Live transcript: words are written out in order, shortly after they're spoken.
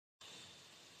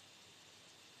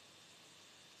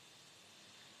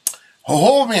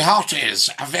Oh, me hearties,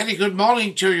 a very good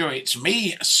morning to you. It's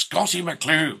me, Scottie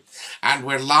McClue, and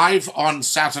we're live on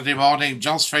Saturday morning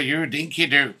just for you, Dinky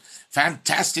Doo.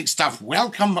 Fantastic stuff.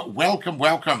 Welcome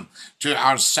to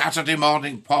our Saturday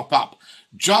morning pop-up.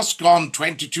 Just gone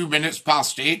 22 minutes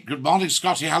past 8. Good morning,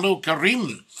 Scottie. Hello,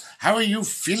 Kareem. How are you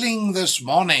feeling this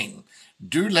morning?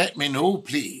 Do let me know,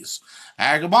 please.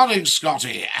 Good morning,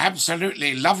 Scottie.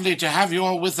 Absolutely lovely to have you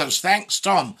all with us. Thanks,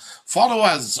 Tom. Follow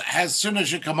us as soon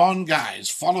as you come on,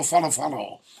 guys.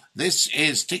 Follow. This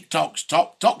is TikTok's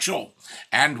Top Talk Show,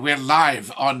 and we're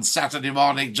live on Saturday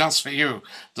morning just for you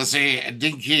to say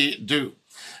Dinky Doo.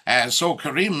 So,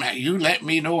 Kareem, you let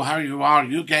me know how you are.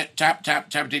 You get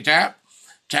tappity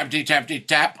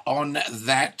tap on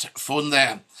that phone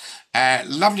there.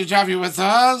 Lovely to have you with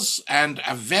us, and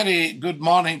a very good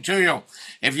morning to you.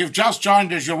 If you've just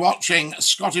joined us, you're watching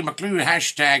Scottie McClue,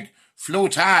 hashtag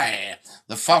Float High,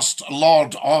 the first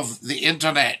lord of the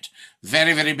internet.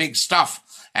 Very, very big stuff.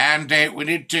 And we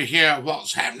need to hear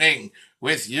what's happening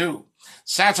with you.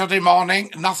 Saturday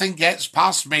morning, nothing gets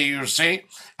past me, you see,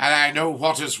 and I know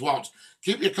what is what.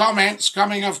 Keep your comments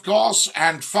coming, of course,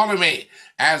 and follow me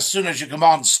as soon as you come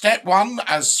on. Step one,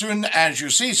 as soon as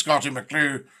you see Scottie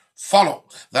McClue, follow.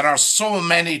 There are so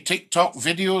many TikTok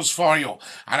videos for you,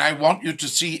 and I want you to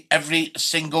see every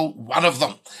single one of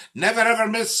them. Never ever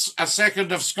miss a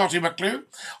second of Scottie McClue,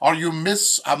 or you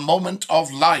miss a moment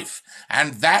of life,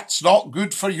 and that's not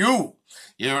good for you,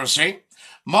 you see.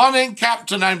 Morning,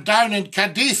 Captain. I'm down in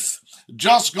Cadiz.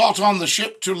 Just got on the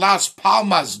ship to Las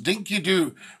Palmas. Dinky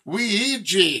Doo.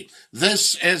 Ouija.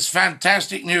 This is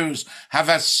fantastic news. Have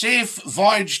a safe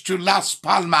voyage to Las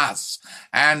Palmas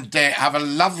and have a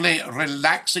lovely,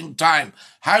 relaxing time.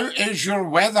 How is your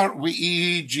weather,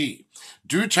 Ouija?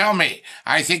 Do tell me.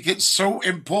 I think it's so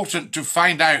important to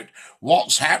find out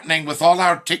what's happening with all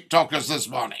our TikTokers this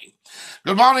morning.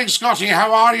 Good morning, Scottie.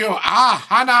 How are you?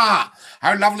 Hannah.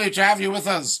 How lovely to have you with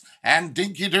us. And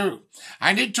Dinky Doo.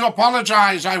 I need to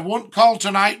apologise. I won't call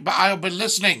tonight, but I'll be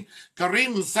listening.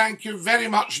 Kareem, thank you very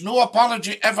much. No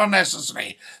apology ever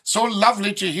necessary. So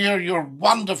lovely to hear your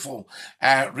wonderful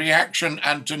reaction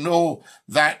and to know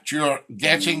that you're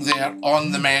getting there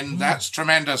on the mend. That's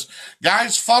tremendous.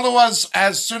 Guys, follow us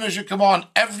as soon as you come on.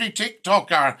 Every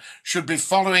TikToker should be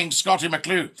following Scottie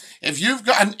McClue. If you've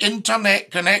got an internet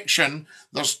connection,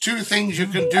 there's two things you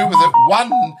can do with it.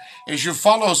 One is you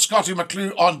follow Scottie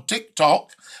McClue on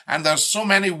TikTok, and there's so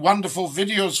many wonderful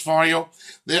videos for you.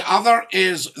 The other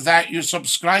is that you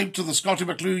subscribe to the Scottie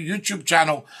McClue YouTube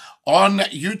channel on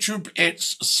YouTube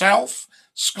itself,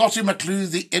 Scottie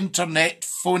McClue, the Internet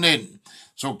Phone-In.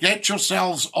 So get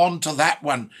yourselves onto that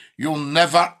one. You'll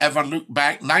never, ever look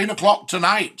back. 9 o'clock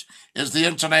tonight is the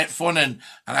Internet Phone-In,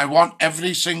 and I want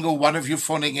every single one of you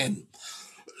phoning in.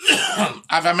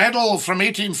 I've a medal from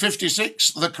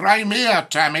 1856, the Crimea,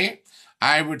 Tammy.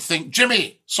 I would think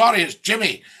Jimmy. Sorry, it's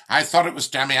Jimmy. I thought it was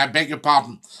Tammy. I beg your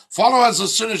pardon. Follow us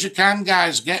as soon as you can,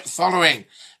 guys. Get following.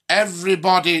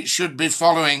 Everybody should be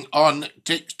following on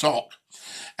TikTok.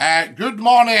 Good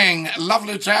morning.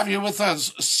 Lovely to have you with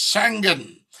us.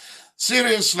 Sangan.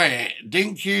 Seriously,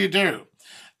 Dinky Doo.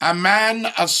 A man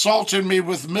assaulted me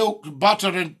with milk, butter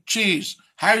and cheese.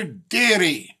 How dare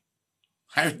he?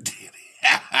 How dare he?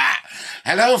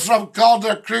 Hello from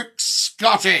Calder Crooks,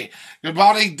 Scottie. Good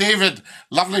morning, David.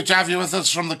 Lovely to have you with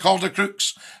us from the Calder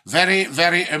Crooks. Very,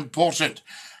 very important.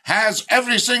 Has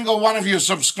every single one of you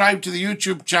subscribed to the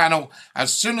YouTube channel?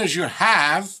 As soon as you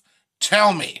have,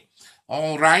 tell me.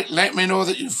 All right, let me know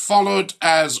that you've followed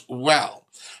as well.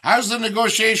 How's the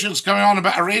negotiations coming on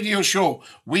about a radio show?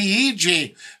 Ouija,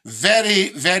 very,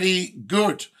 very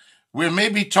good. We're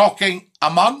maybe talking a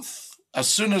month, as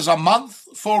soon as a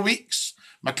month, 4 weeks.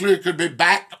 McClue could be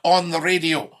back on the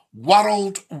radio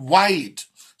worldwide.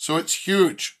 So it's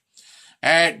huge.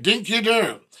 Dinky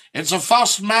Doo. It's a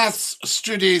first math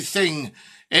student thing.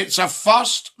 It's a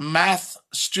first math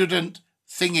student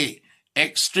thingy.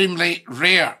 Extremely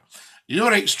rare.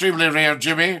 You're extremely rare,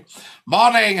 Jimmy.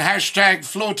 Morning, hashtag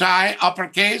float high,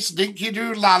 uppercase, Dinky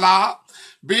Doo, lala.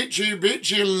 Beachy,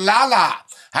 lala.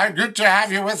 How good to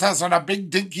have you with us, and a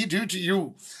big Dinky Doo to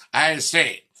you, I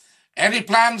say. Any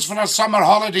plans for a summer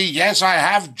holiday? Yes, I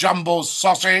have, Jumbo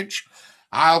Sausage.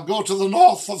 I'll go to the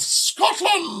north of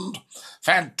Scotland.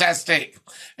 Fantastic.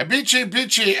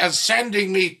 Beachy is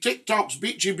sending me TikToks.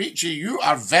 Beachy, you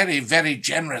are very, very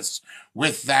generous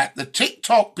with that. The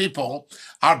TikTok people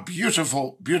are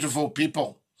beautiful, beautiful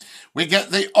people. We get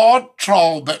the odd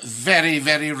troll, but very,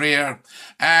 very rare.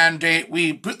 And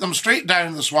we put them straight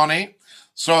down this one,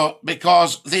 So,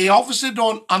 because they obviously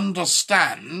don't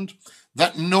understand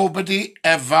that nobody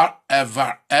ever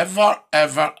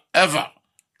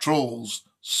trolls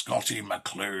Scottie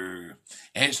McClue.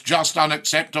 It's just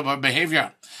unacceptable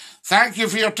behaviour. Thank you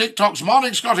for your TikToks.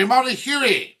 Morning, Scottie. Morning,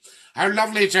 Hughie. How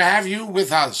lovely to have you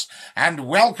with us. And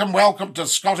welcome to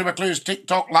Scottie McClue's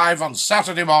TikTok Live on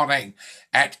Saturday morning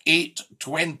at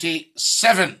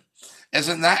 8:27.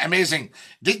 Isn't that amazing?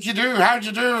 Dinky Doo, how do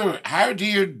you do? How do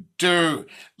you do?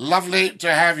 Lovely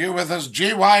to have you with us.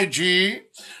 JYG,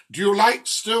 do you like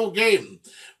Still Game?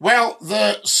 Well,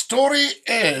 the story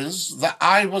is that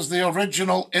I was the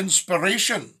original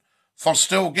inspiration for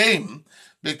Still Game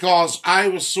because I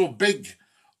was so big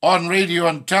on radio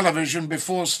and television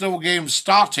before Still Game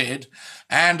started,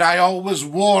 and I always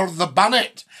wore the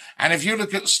bunnet. And if you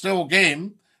look at Still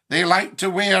Game, they like to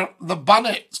wear the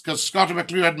bunnet because Scottie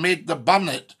McClue had made the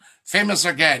bunnet famous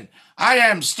again. I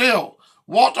am still.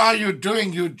 What are you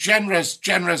doing, you generous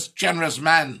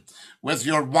man, with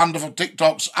your wonderful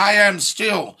TikToks? I am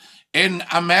still in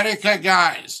America,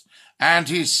 guys. And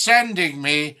he's sending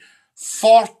me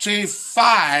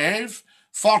 45,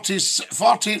 40,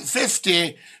 40,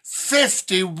 50,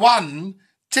 51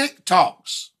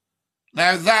 TikToks.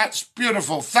 Now that's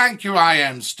beautiful. Thank you, I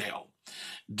am still.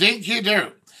 Dinky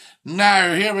Doo.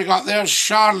 Now, here we got, there's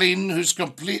Charlene, who's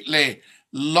completely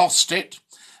lost it.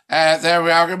 There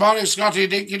we are. Good morning, Scottie.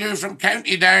 Dinky Doo from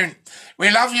County Down. We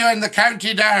love you in the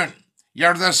County Down.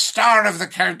 You're the star of the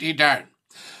County Down.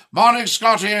 Morning,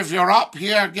 Scottie. If you're up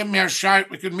here, give me a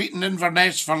shout. We could meet in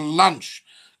Inverness for lunch.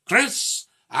 Chris,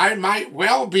 I might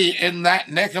well be in that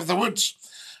neck of the woods.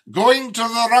 Going to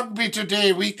the rugby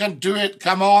today. We can do it.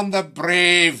 Come on, the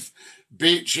brave.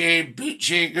 Beachy,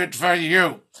 good for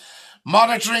you.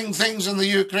 Monitoring things in the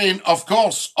Ukraine, of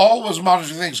course, always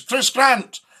monitoring things. Chris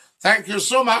Grant, thank you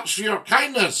so much for your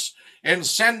kindness in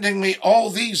sending me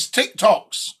all these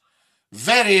TikToks.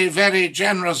 Very, very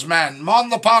generous man.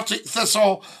 Mon the Partick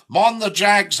Thistle, Mon the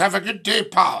Jags, have a good day,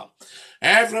 pal.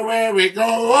 Everywhere we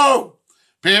go,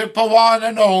 people want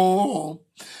to know.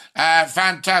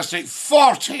 Fantastic.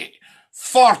 40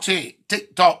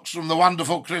 TikToks from the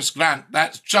wonderful Chris Grant.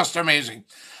 That's just amazing.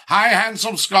 Hi,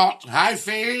 Handsome Scott. Hi,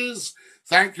 Faze.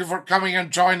 Thank you for coming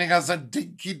and joining us at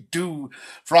Dinky Doo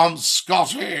from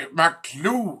Scottie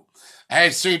McClue.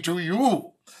 I say to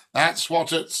you, that's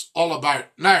what it's all about.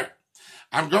 Now,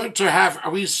 I'm going to have a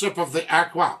wee sip of the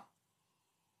aqua.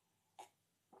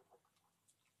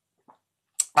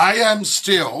 I Am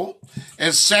Still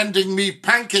is sending me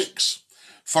pancakes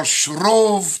for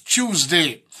Shrove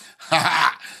Tuesday.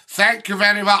 Thank you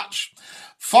very much.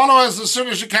 Follow us as soon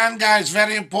as you can, guys.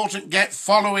 Very important. Get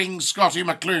following Scottie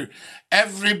McClue.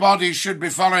 Everybody should be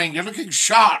following. You're looking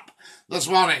sharp this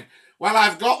morning. Well,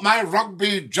 I've got my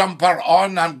rugby jumper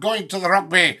on. I'm going to the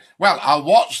rugby. Well, I'll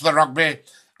watch the rugby,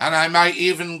 and I might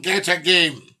even get a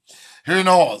game. Who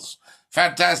knows?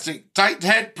 Fantastic. Tight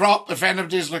head prop, if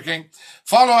anybody's looking.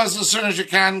 Follow us as soon as you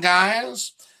can,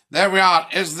 guys. There we are.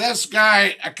 Is this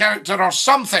guy a character or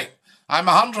something? I'm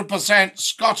 100%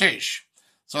 Scottish.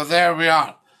 So there we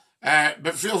are.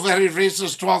 But feel very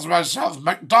racist towards myself.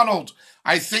 McDonald,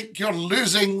 I think you're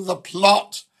losing the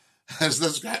plot. Is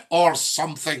this guy or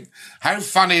something? How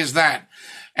funny is that?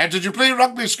 Did you play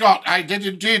rugby, Scott? I did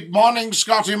indeed. Morning,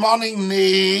 Scottie. Morning,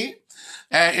 Nee.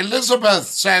 Elizabeth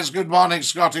says, good morning,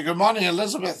 Scottie. Good morning,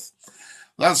 Elizabeth.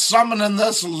 There's someone in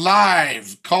this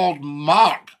live called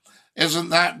Mark. Isn't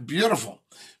that beautiful?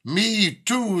 Me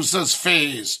too, says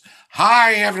Faze.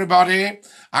 Hi, everybody.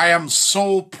 I am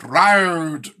so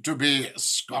proud to be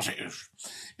Scottish.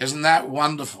 Isn't that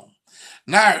wonderful?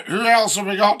 Now, who else have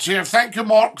we got here? Thank you,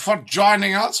 Mark, for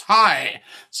joining us. Hi,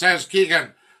 says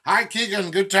Keegan. Hi,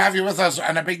 Keegan. Good to have you with us.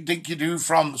 And a big dinky do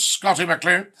from Scottie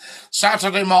McClue.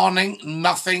 Saturday morning,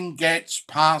 nothing gets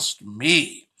past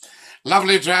me.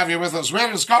 Lovely to have you with us.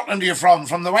 Where in Scotland are you from?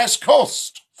 From the West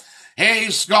Coast. Hey,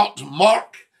 Scott,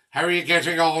 Mark, how are you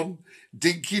getting on?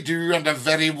 Dinky do, and a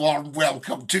very warm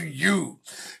welcome to you.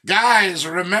 Guys,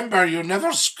 remember, you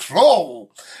never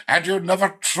scroll and you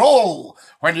never troll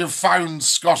when you've found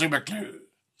Scottie McClue.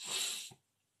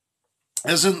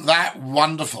 Isn't that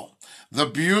wonderful? The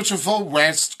beautiful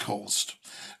West Coast.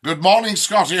 Good morning,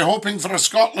 Scottie. Hoping for a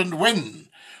Scotland win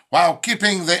while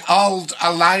keeping the Auld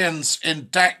Alliance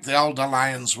intact. The Auld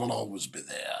Alliance will always be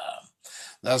there.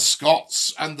 The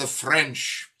Scots and the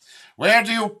French. Where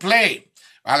do you play?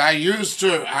 Well, I used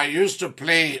to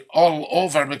play all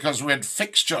over because we had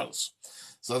fixtures.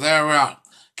 So there we are.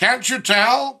 Can't you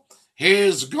tell?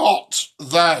 He's got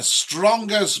the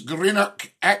strongest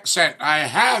Greenock accent. I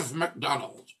have,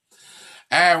 McDonald.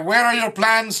 Where are your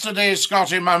plans today,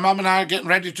 Scottie? My mum and I are getting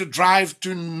ready to drive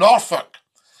to Norfolk.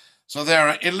 So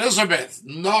there, Elizabeth,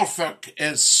 Norfolk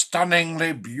is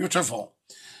stunningly beautiful.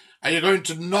 Are you going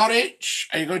to Norwich?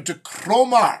 Are you going to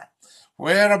Cromer?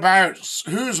 Whereabouts?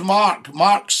 Who's Mark?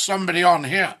 Mark's somebody on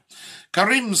here.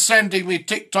 Kareem's sending me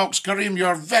TikToks. Kareem,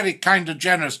 you're very kind and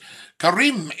generous.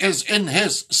 Kareem is in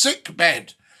his sick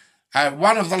bed.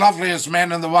 One of the loveliest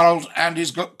men in the world, and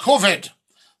he's got COVID.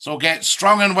 So get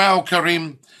strong and well,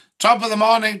 Kareem. Top of the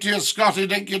morning to you, Scotty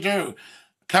Dinky Doo.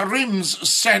 Kareem's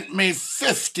sent me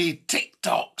 50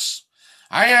 TikToks.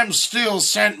 I Am Still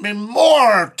sent me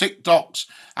more TikToks.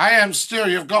 I Am Still,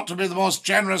 you've got to be the most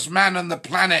generous man on the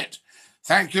planet.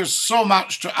 Thank you so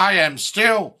much to I Am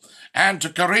Still and to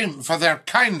Kareem for their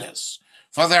kindness,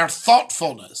 for their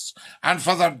thoughtfulness, and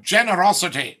for their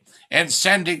generosity in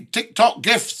sending TikTok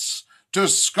gifts to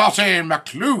Scotty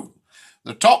McClue,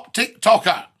 the top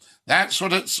TikToker. That's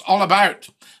what it's all about.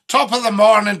 Top of the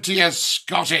morning to you,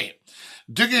 Scotty.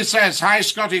 Dougie says, hi,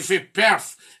 Scotty, for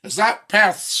Perth. Is that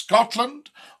Perth, Scotland,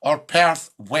 or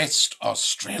Perth, West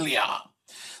Australia?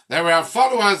 There we are.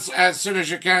 Follow us as soon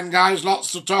as you can, guys.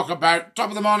 Lots to talk about. Top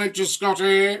of the morning to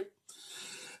Scotty.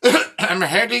 I'm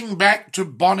heading back to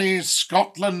Bonnie,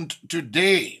 Scotland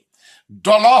today.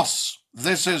 Dolos,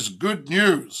 this is good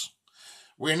news.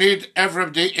 We need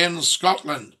everybody in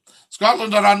Scotland.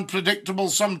 Scotland are unpredictable.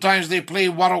 Sometimes they play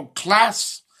world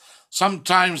class.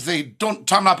 Sometimes they don't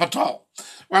turn up at all.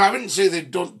 Well, I wouldn't say they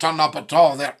don't turn up at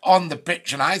all. They're on the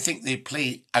pitch, and I think they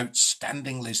play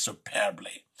outstandingly,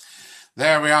 superbly.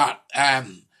 There we are.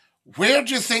 Where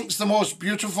do you think's the most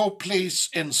beautiful place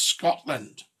in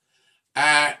Scotland?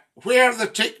 Where the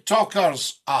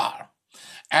TikTokers are.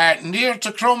 Near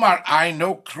to Cromer. I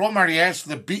know Cromer, yes,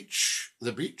 the beach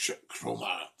at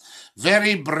Cromer.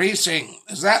 Very bracing.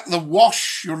 Is that the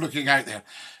Wash you're looking out there?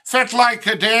 Fit like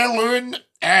a day, Loon.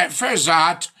 For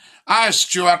that,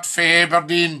 Stuart for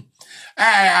Aberdeen.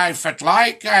 I fit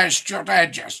like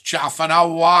Stuart, just chaffing a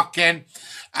walking.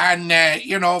 And,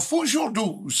 what's your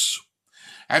do's?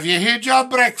 Have you had your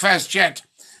breakfast yet?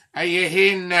 Are you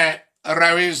having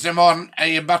rowies them on? Are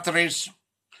you butteries?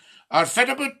 Or fit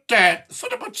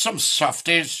about some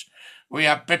softies with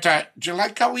a bit of, do you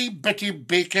like a wee bitty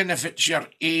bacon if it's your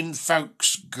ain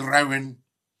folks growing?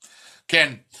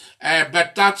 Ken,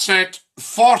 but that's it.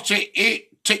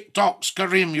 48 TikToks,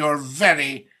 Kareem. You're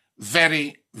very,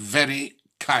 very, very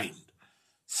kind.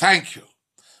 Thank you.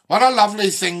 What a lovely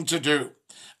thing to do.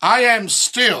 I Am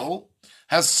Still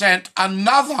has sent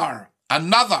another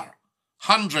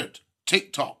 100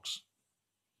 TikToks.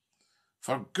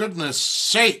 For goodness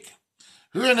sake.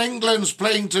 Who in England's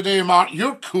playing today, Mark?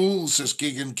 You're cool, says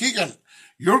Keegan. Keegan,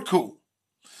 you're cool.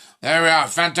 There we are.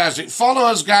 Fantastic. Follow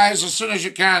us, guys, as soon as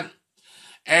you can.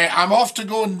 I'm off to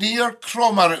go near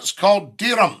Cromer. It's called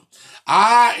Dereham.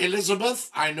 Ah, Elizabeth,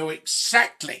 I know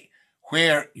exactly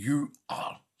where you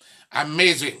are.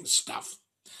 Amazing stuff.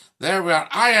 There we are.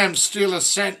 I Am Still has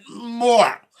sent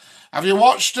more. Have you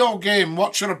watched Still Game?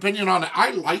 What's your opinion on it?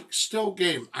 I like Still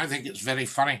Game. I think it's very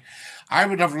funny. I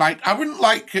wouldn't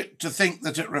like it to think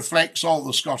that it reflects all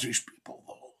the Scottish people,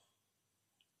 though.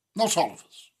 Not all of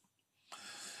us.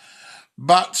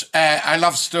 But I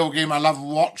love Still Game. I love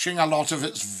watching a lot of it.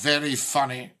 It's very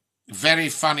funny. Very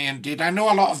funny indeed. I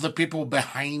know a lot of the people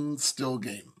behind Still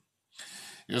Game.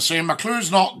 You see, McClue's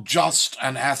not just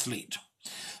an athlete.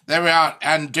 There we are.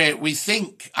 And we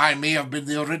think I may have been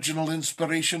the original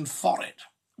inspiration for it.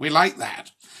 We like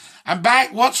that. I'm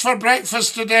back. What's for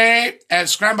breakfast today?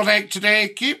 Scrambled egg today.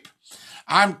 Keep.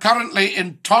 I'm currently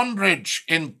in Tonbridge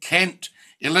in Kent.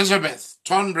 Elizabeth,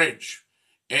 Tonbridge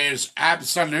is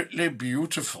absolutely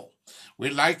beautiful. We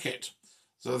like it.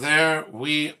 So there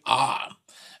we are.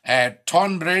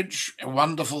 Tonbridge,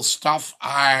 wonderful stuff.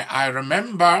 I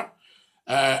remember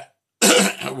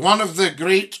one of the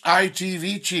great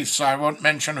ITV chiefs, I won't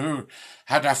mention who,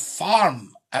 had a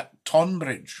farm at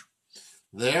Tonbridge.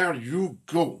 There you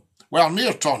go. Well,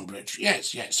 near Tonbridge.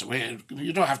 Yes.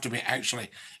 You don't have to be actually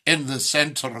in the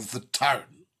centre of the town.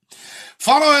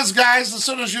 Follow us, guys, as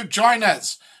soon as you join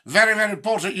us. Very, very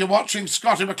important. You're watching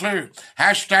Scotty McClue.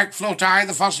 Hashtag FloatI,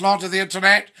 the first lot of the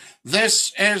internet.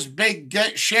 This is big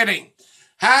sharing.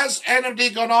 Has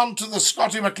anybody gone on to the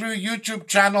Scotty McClue YouTube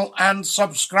channel and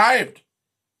subscribed?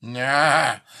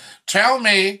 Nah. Tell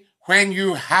me when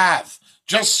you have.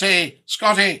 Just say,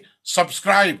 Scotty,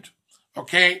 subscribed.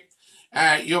 Okay?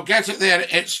 You'll get it there.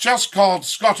 It's just called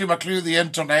Scotty McClue, the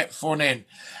internet phone in.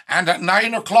 And at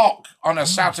 9 o'clock on a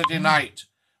Saturday night,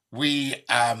 we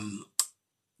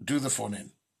do the phone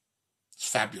in. It's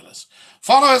fabulous.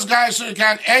 Follow us, guys, so you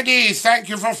can. Eddie, thank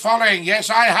you for following. Yes,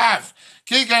 I have.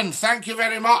 Keegan, thank you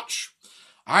very much.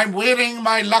 I'm wearing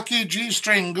my lucky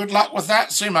G-string. Good luck with that,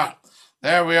 Seema.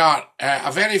 There we are.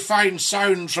 A very fine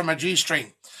sound from a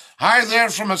G-string. Hi there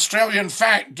from Australia. In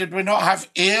fact, did we not have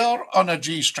Air on a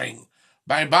G-string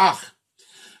by Bach?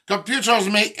 Computers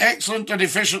make excellent and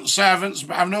efficient servants,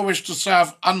 but I've no wish to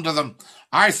serve under them.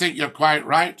 I think you're quite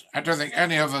right. I don't think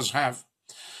any of us have.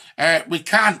 We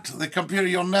can't. The computer,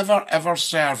 you'll never, ever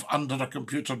serve under a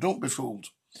computer. Don't be fooled.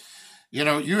 You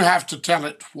know, you have to tell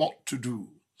it what to do.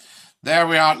 There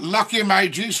we are. Lucky my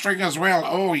G-string as well.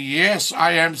 Oh, yes,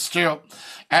 I am still.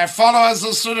 Follow us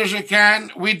as soon as you can.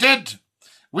 We did.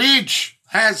 Weege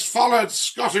has followed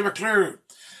Scottie McClue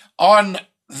on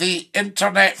the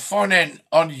internet phone-in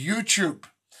on YouTube.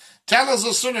 Tell us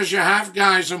as soon as you have,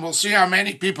 guys, and we'll see how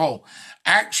many people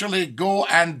actually go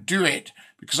and do it,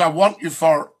 because I want you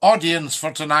for audience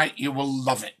for tonight. You will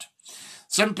love it.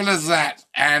 Simple as that.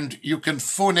 And you can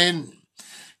phone in.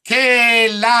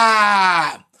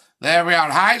 Kayla. There we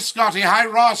are. Hi, Scotty. Hi,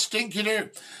 Ross. Stinky do.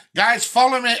 Guys,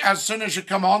 follow me as soon as you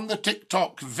come on the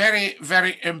TikTok. Very,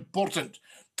 very important.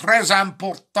 Très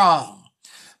important.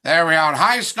 There we are.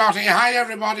 Hi, Scotty. Hi,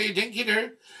 everybody. Dinky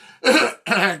do.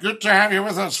 Good to have you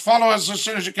with us. Follow us as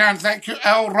soon as you can. Thank you,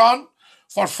 Elron,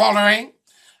 for following.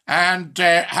 And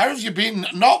how have you been?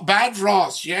 Not bad,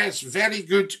 Ross. Yes, very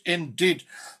good indeed.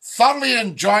 Thoroughly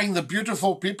enjoying the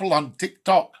beautiful people on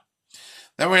TikTok.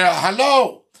 There we are.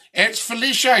 Hello. It's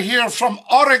Felicia here from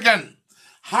Oregon.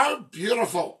 How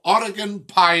beautiful. Oregon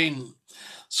Pine.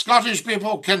 Scottish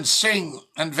people can sing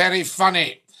and very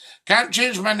funny. Can't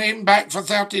change my name back for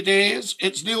 30 days.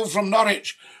 It's Neil from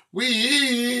Norwich.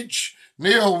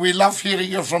 Neil, we love hearing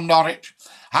you from Norwich.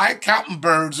 Hi, Captain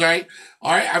Birdseye.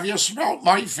 All right, have you smelt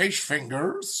my fish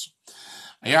fingers?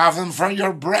 You have them for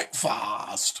your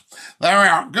breakfast. There we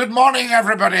are. Good morning,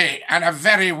 everybody, and a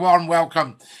very warm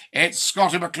welcome. It's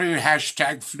Scottie McClue,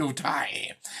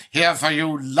 #Flutie, here for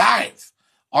you live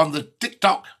on the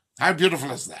TikTok. How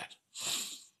beautiful is that?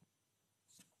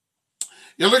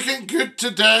 You're looking good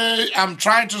today. I'm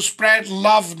trying to spread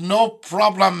love, no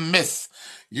problem myth.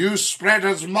 You spread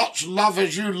as much love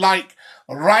as you like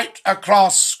right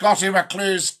across Scottie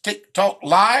McClue's TikTok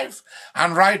live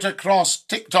and right across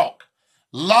TikTok.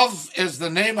 Love is the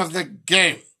name of the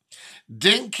game.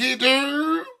 Dinky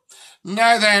Doo.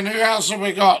 Now then, who else have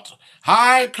we got?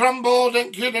 Hi, Crumble,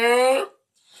 Dinky Doo.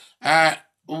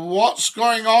 What's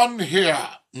going on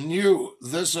here? New.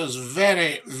 This is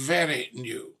very, very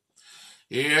new.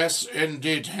 Yes,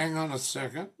 indeed. Hang on a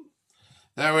second.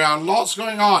 There we are. Lots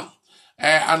going on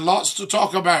and lots to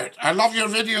talk about. I love your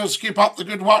videos. Keep up the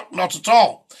good work. Not at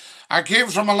all. I came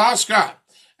from Alaska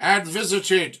and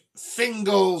visited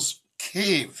Fingal's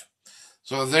Cave.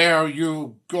 So there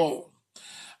you go.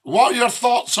 What are your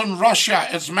thoughts on Russia?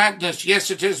 It's madness.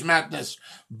 Yes, it is madness.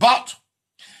 But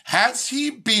has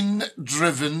he been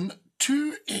driven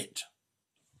to it?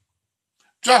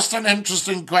 Just an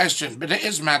interesting question, but it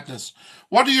is madness.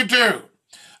 What do?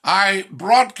 I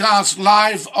broadcast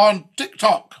live on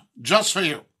TikTok just for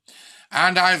you.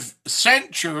 And I've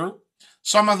sent you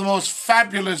some of the most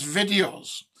fabulous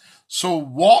videos. So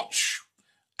watch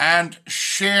and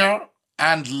share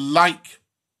and like.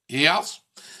 Yes?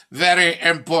 Very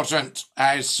important,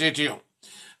 I say to you.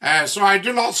 So I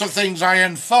do lots of things. I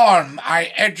inform,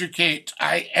 I educate,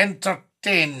 I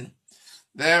entertain.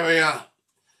 There we are.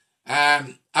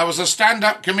 I was a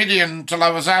stand-up comedian until I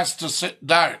was asked to sit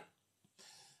down.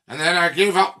 And then I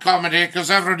gave up comedy because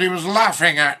everybody was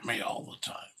laughing at me all the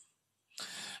time.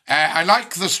 I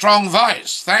like the strong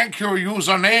voice. Thank you,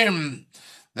 username.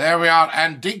 There we are.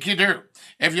 And Dinky Doo.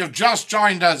 If you've just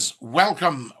joined us,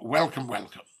 welcome, welcome,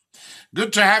 welcome.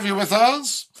 Good to have you with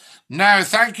us. Now,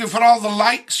 thank you for all the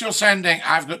likes you're sending.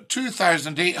 I've got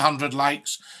 2,800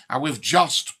 likes, and we've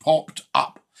just popped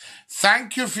up.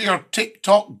 Thank you for your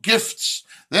TikTok gifts.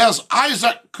 There's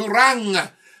Isaac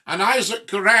Kurang, and Isaac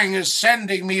Kurang is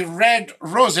sending me red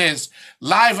roses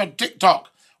live on TikTok.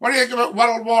 What do you think about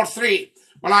World War III?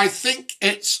 Well, I think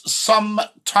it's some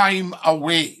time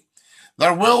away.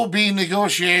 There will be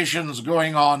negotiations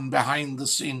going on behind the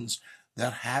scenes.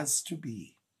 There has to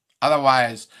be.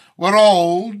 Otherwise, we're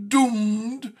all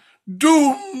doomed,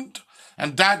 doomed.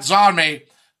 And Dad's army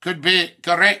could be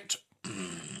correct.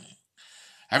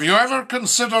 Have you ever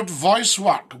considered voice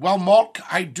work? Well, Mark,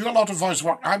 I do a lot of voice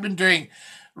work. I've been doing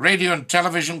radio and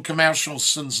television commercials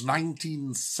since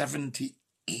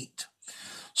 1978.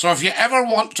 So if you ever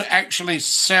want to actually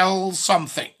sell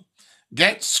something,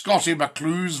 get Scottie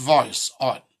McClue's voice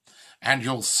on and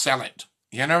you'll sell it.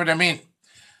 You know what I mean?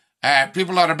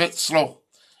 People are a bit slow.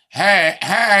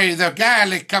 Hey, the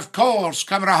Gaelic, of course.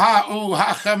 Kamraha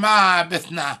hachama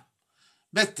bitna.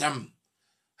 Bitam.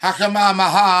 Hachama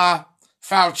maha.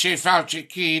 Falchi,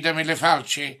 ki demile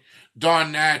falchi.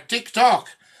 Don TikTok.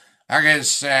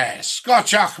 Agus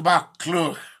Scotchach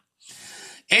McClue.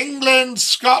 England,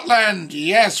 Scotland.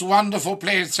 Yes, wonderful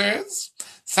places.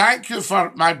 Thank you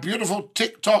for my beautiful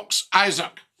TikToks,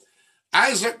 Isaac.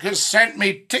 Isaac has sent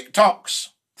me TikToks.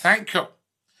 Thank you.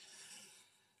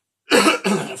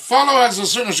 Follow us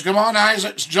as soon as you come on.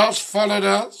 Isaac's just followed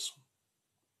us.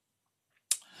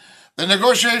 The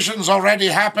negotiations already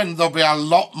happened. There'll be a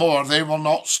lot more. They will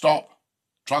not stop.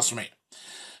 Trust me.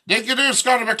 Dinky Doo,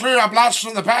 Scotty McClue, a blast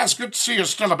from the past. Good to see you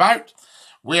still about.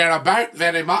 We are about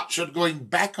very much and going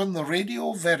back on the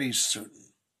radio very soon.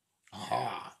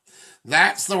 Ah,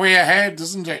 that's the way ahead,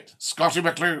 isn't it? Scotty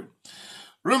McClue.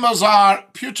 Rumours are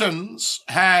Putin's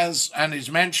has, and he's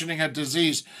mentioning a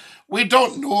disease. We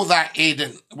don't know that,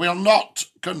 Aidan. We'll not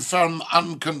confirm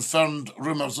unconfirmed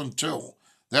rumours until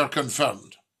they're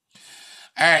confirmed.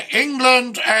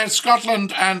 England,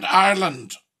 Scotland and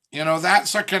Ireland. You know,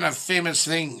 that's a kind of famous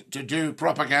thing to do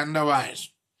propaganda-wise.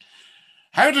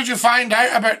 How did you find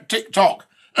out about TikTok?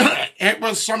 It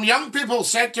was some young people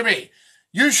said to me,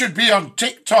 you should be on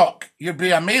TikTok. You'd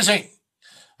be amazing.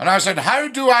 And I said, how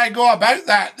do I go about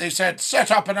that? They said,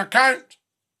 set up an account.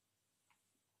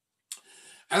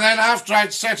 And then after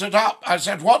I'd set it up, I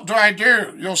said, what do I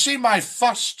do? You'll see my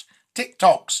first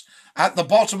TikToks at the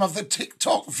bottom of the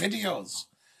TikTok videos.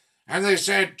 And they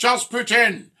said, just put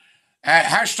in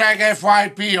hashtag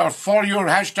FYP or for your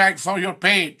hashtag for your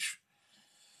page.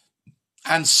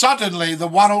 And suddenly the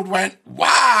world went,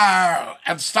 wow,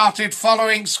 and started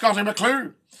following Scotty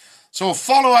McClue. So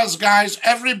follow us, guys.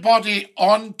 Everybody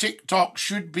on TikTok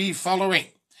should be following.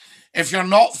 If you're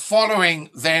not following,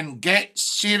 then get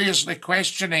seriously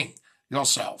questioning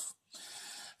yourself.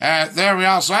 There we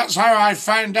are. So that's how I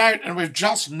found out, and we've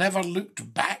just never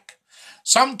looked back.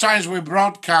 Sometimes we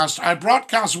broadcast. I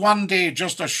broadcast one day,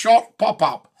 just a short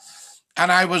pop-up,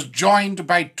 and I was joined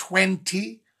by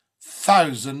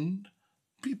 20,000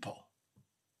 people.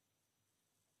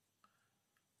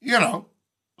 You know,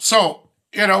 so,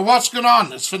 you know, what's going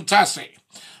on? It's fantastic.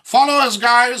 Follow us,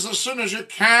 guys, as soon as you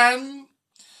can.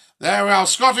 There we are.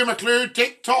 Scotty McClue,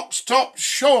 TikTok's top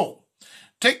show.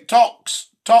 TikTok's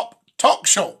top talk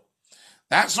show.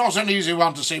 That's not an easy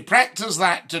one to say. Practice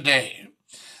that today.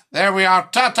 There we are.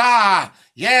 Ta-ta.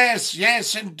 Yes,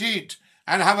 yes, indeed.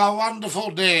 And have a wonderful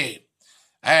day.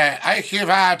 I give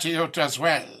to you as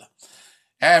well.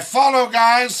 Follow,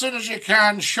 guys, as soon as you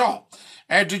can. Shop.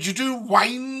 Did you do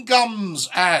wine gums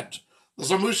ad? There's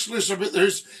a Moose Loose About the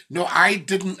Hoose. No, I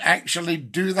didn't actually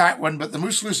do that one, but the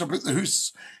Moose Loose About the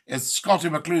Hoose is Scotty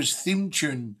McClue's theme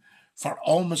tune for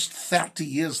almost 30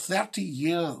 years. 30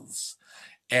 years.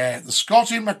 The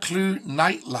Scotty McClue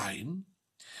Nightline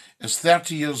is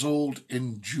 30 years old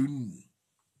in June.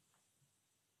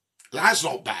 That's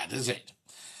not bad, is it?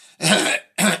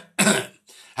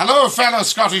 Hello, fellow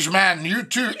Scottish man. You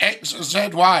too,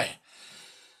 XZY.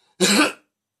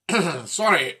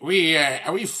 Sorry,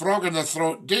 a wee frog in the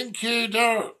throat. Dinky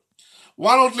Doo.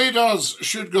 World leaders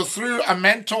should go through a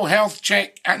mental health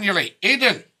check annually.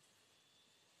 Aidan,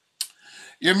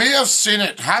 you may have seen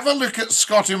it. Have a look at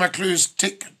Scotty McClue's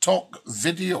TikTok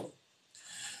video.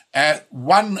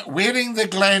 One wearing the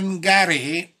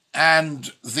Glengarry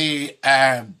and the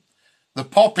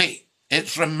poppy.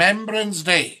 It's Remembrance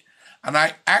Day. And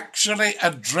I actually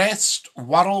addressed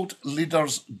world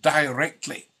leaders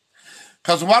directly.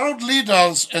 Because world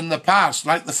leaders in the past,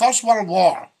 like the First World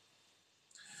War,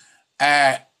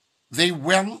 they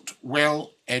weren't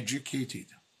well educated.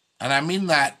 And I mean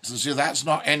that to say that's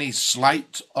not any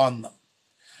slight on them.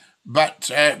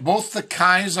 But both the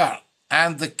Kaiser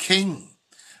and the King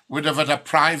would have had a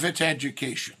private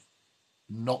education.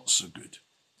 Not so good.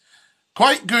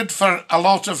 Quite good for a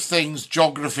lot of things,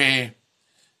 geography,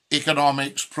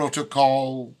 economics,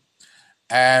 protocol,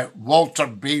 Walter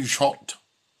Bagehot,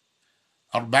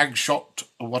 or Bagshot,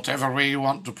 or whatever way you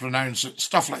want to pronounce it,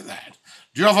 stuff like that.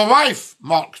 Do you have a wife?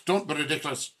 Mark, don't be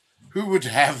ridiculous. Who would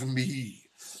have me?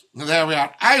 There we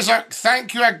are. Isaac,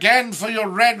 thank you again for your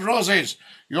red roses.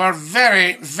 You are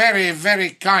very, very, very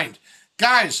kind.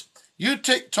 Guys, you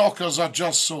TikTokers are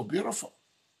just so beautiful.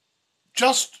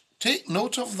 Just take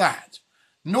note of that.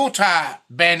 Nota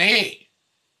bene.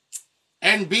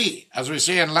 NB, as we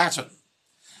say in Latin.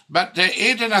 But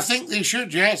Aidan, I think they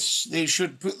should, yes, they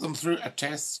should put them through a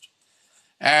test.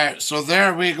 So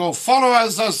there we go. Follow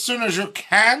us as soon as you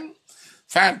can.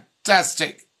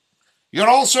 Fantastic. You're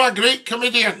also a great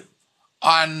comedian,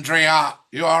 Andrea.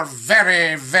 You are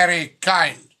very, very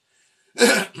kind.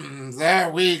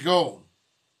 There we go.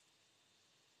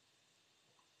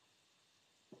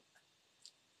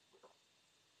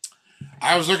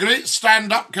 I was a great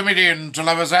stand-up comedian until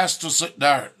I was asked to sit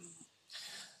down.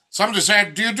 Somebody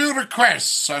said, do you do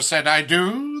requests? I said, I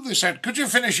do. They said, could you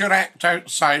finish your act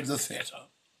outside the theatre?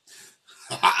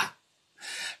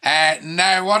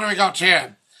 Now, what do we got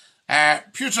here?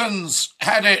 Putin's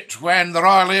had it when the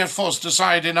Royal Air Force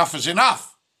decide enough is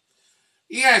enough.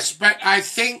 Yes, but I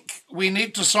think we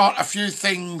need to sort a few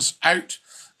things out,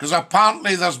 because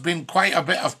apparently there's been quite a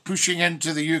bit of pushing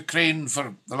into the Ukraine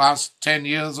for the last 10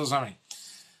 years or something.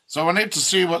 So we need to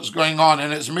see what's going on,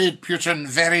 and it's made Putin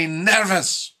very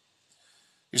nervous.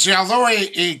 You see, although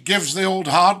he gives the old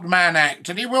hard man act,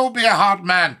 and he will be a hard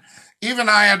man, even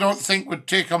I don't think would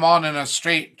take him on in a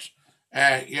straight,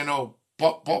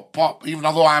 pop, pop, pop, even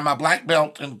although I'm a black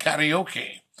belt in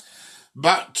karaoke.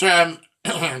 But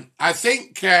I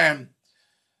think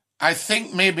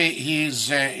maybe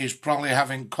he's probably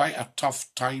having quite a tough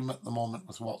time at the moment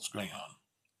with what's going on.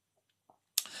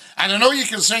 And I know you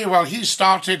can say, well, he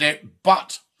started it,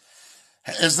 but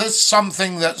is this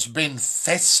something that's been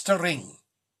festering?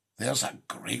 There's a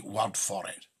great word for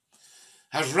it.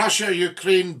 Has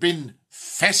Russia-Ukraine been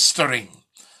festering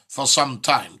for some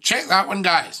time? Check that one,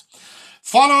 guys.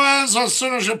 Follow us as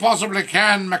soon as you possibly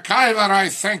can. McIver, I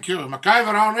thank you.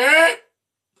 McIver, Henry,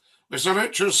 we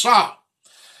salute you, sir.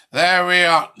 There we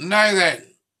are. Now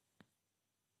then,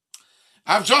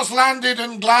 I've just landed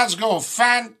in Glasgow.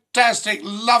 Fantastic,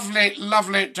 lovely,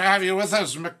 lovely to have you with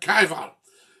us, McIver.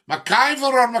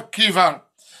 McIver or McKeever?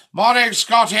 Morning,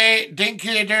 Scotty.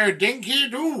 Dinky-do,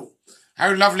 dinky-do.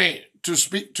 How lovely to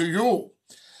speak to you.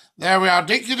 There we are.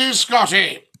 Dinky-do,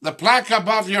 Scotty. The plaque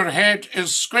above your head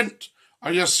is squint,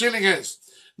 or your ceiling is.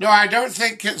 No, I don't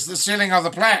think it's the ceiling or the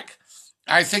plaque.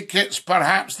 I think it's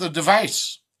perhaps the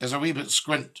device is a wee bit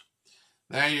squint.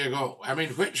 There you go. I mean,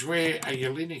 which way are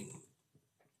you leaning?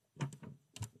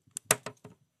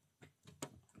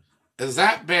 Is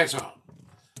that better?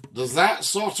 Does that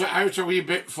sort it out a wee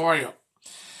bit for you?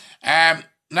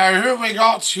 Now, who have we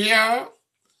got here?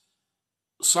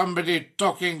 Somebody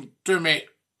talking to me.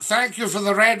 Thank you for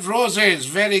the red roses.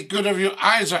 Very good of you,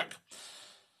 Isaac.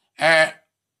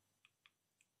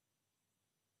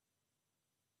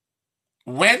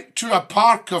 Went to a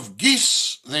park of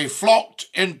geese. They flocked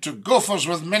into gophers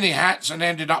with mini hats and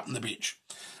ended up on the beach.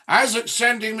 Isaac's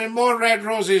sending me more red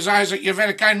roses. Isaac, you're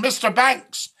very kind. Mr.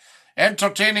 Banks,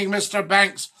 entertaining Mr.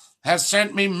 Banks, has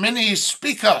sent me mini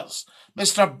speakers.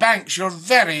 Mr. Banks, you're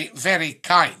very, very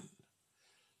kind.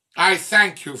 I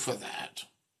thank you for that.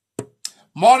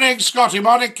 Morning, Scotty.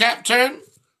 Morning, Captain.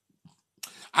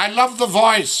 I love the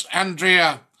voice,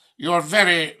 Andrea. You're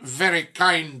very, very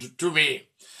kind to me.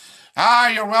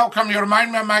 You're welcome. You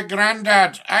remind me of my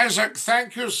granddad. Isaac,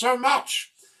 thank you so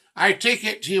much. I take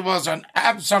it he was an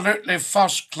absolutely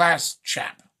first-class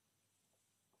chap.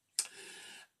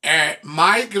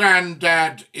 My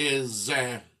granddad is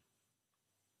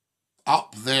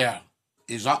up there.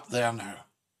 He's up there now.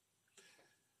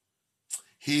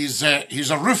 He's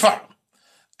a roofer,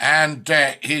 and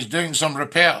he's doing some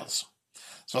repairs.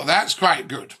 So that's quite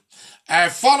good.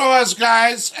 Follow us,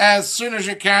 guys, as soon as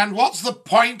you can. What's the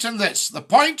point in this? The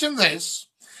point in this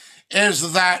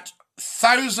is that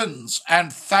thousands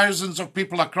and thousands of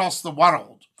people across the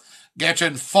world get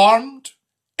informed,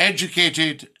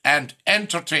 educated, and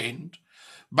entertained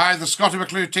by the Scottie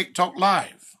McClue TikTok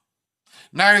Live.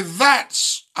 Now,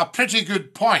 that's a pretty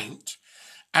good point,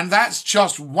 and that's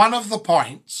just one of the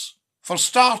points for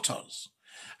starters.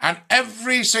 And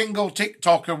every single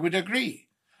TikToker would agree.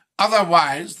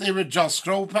 Otherwise, they would just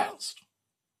scroll past.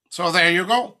 So there you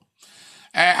go.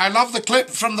 I love the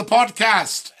clip from the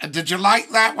podcast. Did you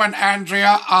like that one,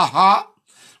 Andrea?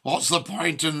 What's the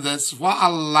point in this? What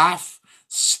a laugh.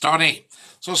 Stoney.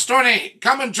 So, Stoney,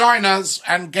 come and join us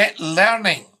and get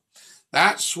learning.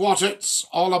 That's what it's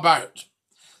all about.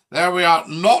 There we are.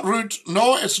 Not rude.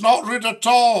 No, it's not rude at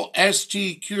all.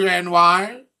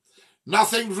 STQNY.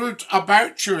 Nothing rude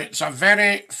about you. It's a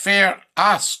very fair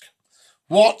ask.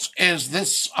 What is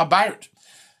this about?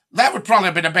 That would probably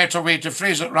have been a better way to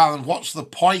phrase it rather than what's the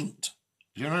point?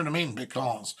 Do you know what I mean?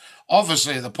 Because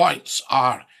obviously the points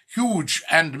are huge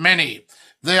and many.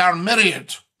 They are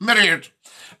myriad.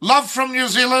 Love from New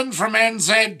Zealand, from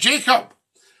NZ. Jacob,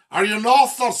 are you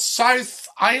North or South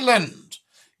Island?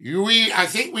 I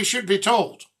think we should be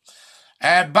told.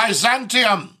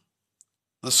 Byzantium,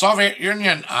 the Soviet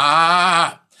Union.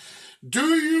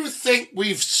 Do you think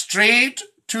we've strayed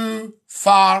too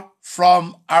far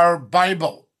from our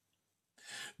Bible?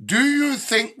 Do you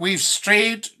think we've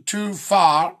strayed too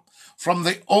far from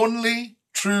the only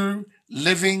true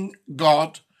living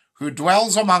God who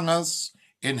dwells among us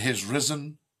in his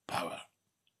risen power?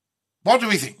 What do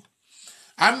we think?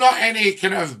 I'm not any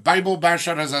kind of Bible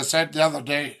basher, as I said the other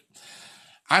day.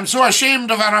 I'm so ashamed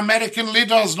of our American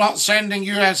leaders not sending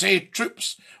USA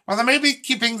troops. Well, they may be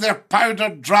keeping their powder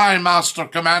dry, Master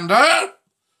Commander.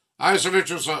 I salute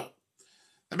you, sir.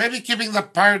 They may be keeping the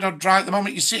powder dry at the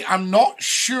moment. You see, I'm not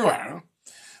sure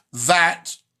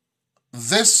that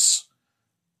this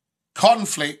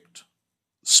conflict,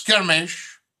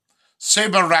 skirmish,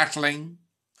 saber-rattling,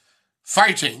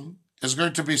 fighting is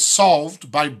going to be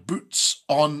solved by boots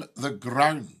on the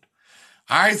ground.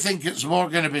 I think it's more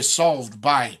going to be solved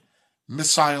by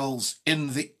missiles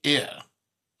in the air.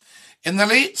 In the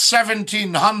late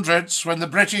 1700s, when the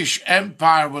British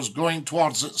Empire was going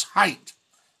towards its height,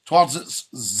 towards its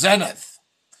zenith,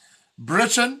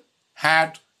 Britain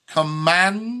had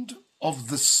command of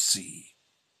the sea.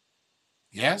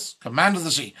 Yes, command of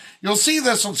the sea. You'll see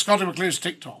this on Scottie McClue's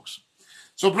TikToks.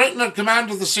 So Britain had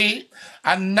command of the sea,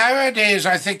 and nowadays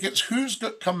I think it's who's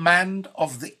got command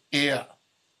of the air.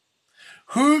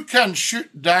 Who can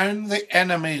shoot down the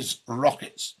enemy's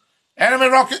rockets? Enemy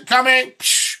rocket coming,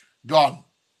 psh, gone.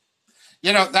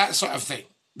 You know, that sort of thing.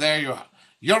 There you are.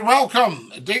 You're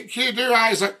welcome. Dinky do,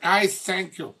 Isaac. I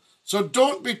thank you. So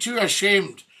don't be too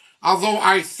ashamed. Although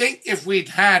I think if we'd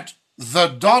had the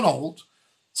Donald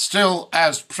still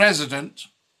as president,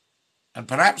 and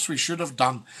perhaps we should have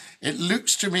done, it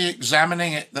looks to me,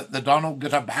 examining it, that the Donald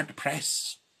got a bad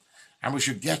press, and we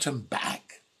should get him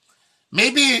back.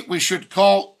 Maybe we should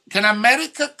can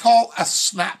America call a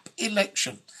snap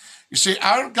election? You see,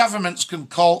 our governments can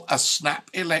call a snap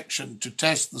election to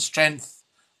test the strength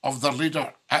of the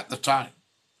leader at the time.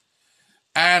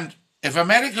 And if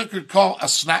America could call a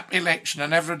snap election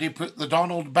and everybody put the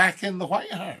Donald back in the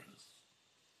White House,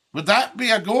 would that be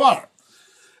a goer?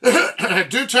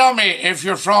 Do tell me if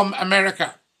you're from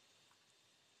America.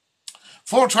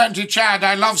 420 Chad,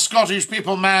 I love Scottish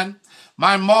people, man.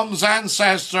 My mom's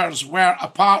ancestors were a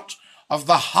part of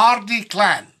the Hardy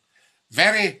clan.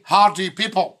 Very hardy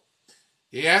people.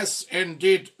 Yes,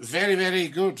 indeed. Very, very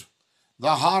good.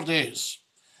 The Hardys.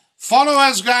 Follow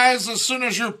us, guys, as soon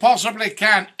as you possibly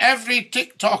can. Every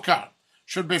TikToker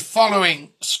should be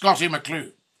following Scottie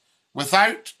McClue,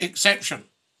 without exception.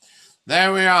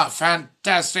 There we are.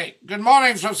 Fantastic. Good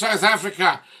morning from South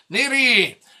Africa.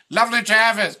 Neri, lovely to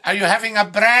have it. Are you having a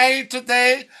braai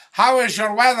today? How is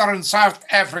your weather in South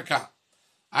Africa?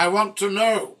 I want to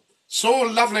know. So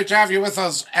lovely to have you with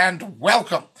us, and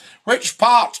welcome. Which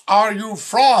part are you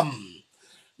from?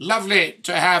 Lovely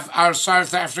to have our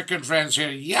South African friends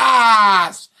here.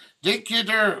 Yes, dinky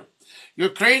do.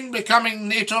 Ukraine becoming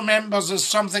NATO members is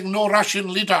something no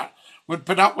Russian leader would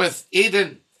put up with.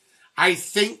 Aiden, I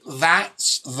think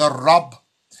that's the rub.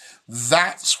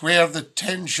 That's where the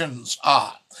tensions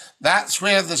are. That's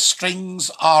where the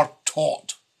strings are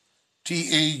taut.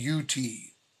 T-A-U-T.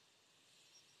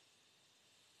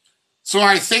 So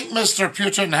I think Mr.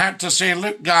 Putin had to say,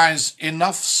 look, guys,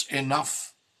 enough's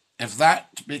enough. If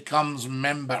that becomes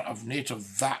member of NATO,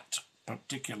 that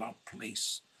particular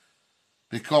place,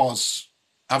 because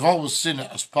I've always seen it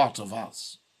as part of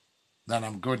us, then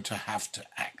I'm going to have to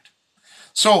act.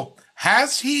 So,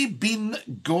 has he been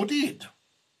goaded?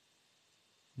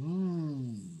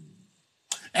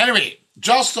 Anyway,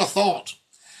 just a thought.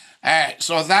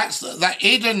 So that's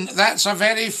Aiden. That's a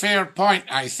very fair point,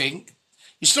 I think.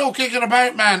 You're still kicking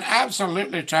about, man.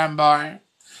 Absolutely, Tamboy.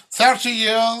 30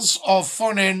 years of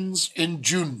phone-ins in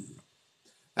June.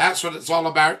 That's what it's all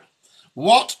about.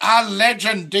 What a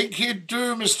legend. Dinky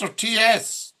do, Mr.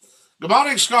 T.S. Good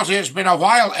morning, Scotty. It's been a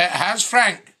while. It has,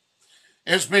 Frank.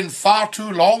 It's been far too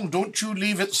long. Don't you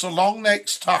leave it so long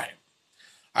next time.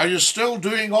 Are you still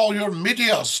doing all your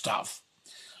media stuff?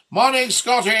 Morning,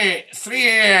 Scotty. 3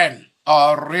 a.m.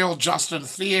 Real Justin,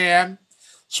 3 a.m.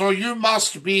 So you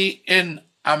must be in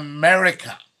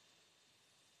America.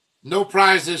 No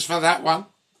prizes for that one.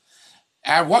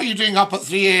 What are you doing up at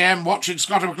 3 a.m. watching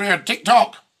Scottie McClue on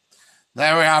TikTok?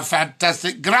 There we are,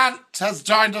 fantastic. Grant has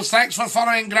joined us. Thanks for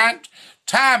following, Grant.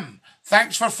 Tam,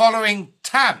 thanks for following,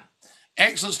 Tam.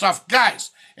 Excellent stuff. Guys,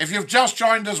 if you've just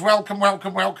joined us, welcome,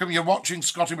 welcome, welcome. You're watching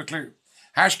Scottie McClue.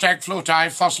 Hashtag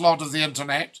FlowTie, First Lord of the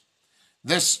Internet.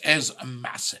 This is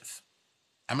massive.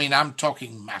 I mean, I'm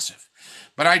talking massive.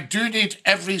 But I do need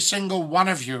every single one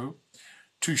of you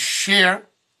to share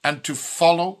and to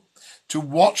follow, to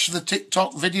watch the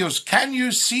TikTok videos. Can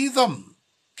you see them?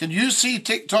 Can you see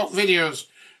TikTok videos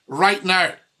right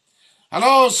now?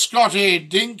 Hello, Scotty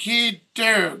Dinky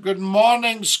Doo. Good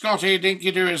morning, Scotty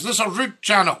Dinky Doo. Is this a rude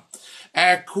channel?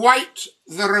 Quite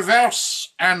the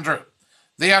reverse, Andrew.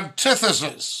 The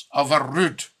antithesis of a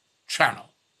rude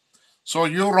channel. So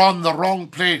you're on the wrong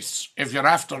place if you're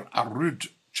after a rude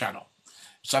channel.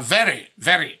 It's a very,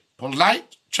 very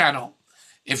polite channel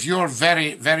if you're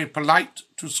very, very polite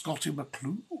to Scottie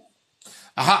McClue.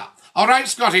 Aha. All right,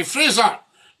 Scotty. Fraser,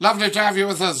 lovely to have you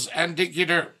with us, and Dinky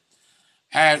Doo.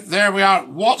 There we are.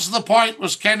 What's the point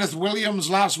was Kenneth Williams'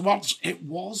 last words. It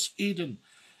was, Eden.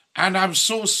 And I'm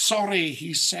so sorry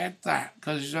he said that,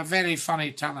 because he's a very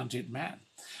funny, talented man.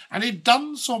 And he'd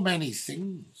done so many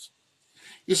things.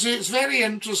 You see, it's very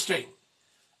interesting.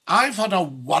 I've had a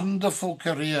wonderful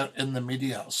career in the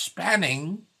media,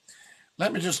 spanning,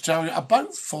 let me just tell you,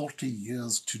 about 40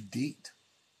 years to date.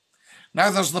 Now,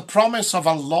 there's the promise of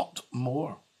a lot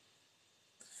more.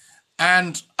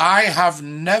 And I have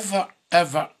never,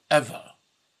 ever, ever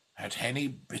had any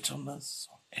bitterness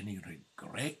or any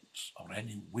regrets or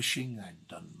any wishing I'd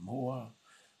done more,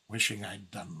 wishing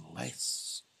I'd done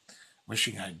less,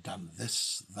 wishing I'd done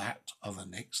this, that, or the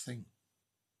next thing.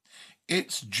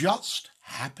 It's just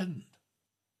happened.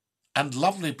 And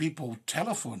lovely people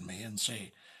telephone me and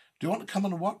say, do you want to come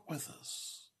and work with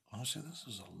us? And I say, this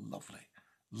is a lovely,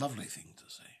 lovely thing to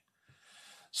say.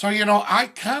 So, I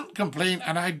can't complain,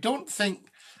 and I don't think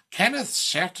Kenneth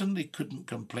certainly couldn't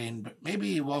complain, but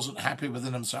maybe he wasn't happy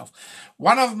within himself.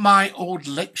 One of my old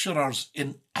lecturers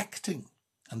in acting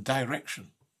and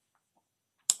direction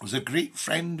was a great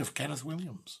friend of Kenneth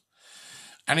Williams.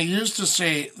 And he used to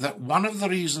say that one of the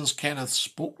reasons Kenneth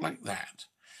spoke like that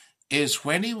is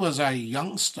when he was a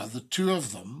youngster, the two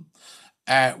of them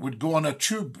would go on a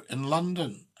tube in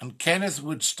London, and Kenneth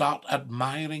would start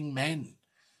admiring men.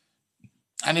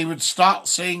 And he would start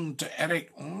saying to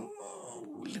Eric, oh,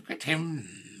 look at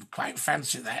him, quite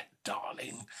fancy that,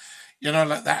 darling.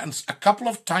 Like that. And a couple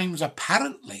of times,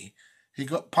 apparently, he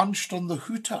got punched on the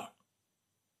hooter.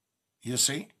 You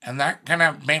see? And that kind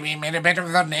of maybe made a bit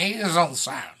of the nasal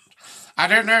sound. I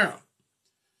don't know.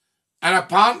 And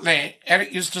apparently,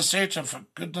 Eric used to say to him, for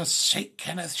goodness sake,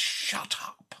 Kenneth, shut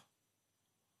up.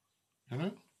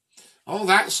 All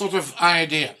that sort of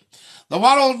idea. The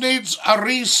world needs a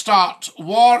restart.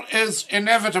 War is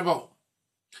inevitable.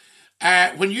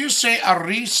 When you say a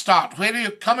restart, where are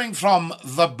you coming from,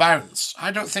 the bounce?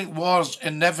 I don't think war's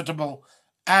inevitable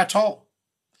at all.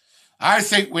 I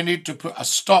think we need to put a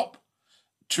stop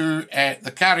to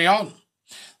the carry on.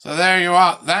 So there you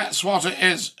are. That's what it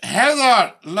is.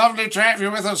 Heather, lovely to have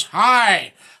you with us.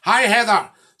 Hi. Hi, Heather.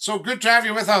 So good to have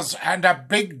you with us. And a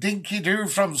big dinky-do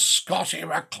from Scottie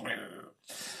McClue.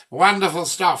 Wonderful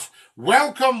stuff.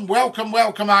 Welcome, welcome,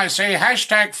 welcome, I say.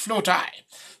 Hashtag FloatI,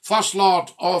 First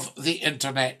Lord of the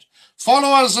Internet. Follow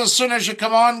us as soon as you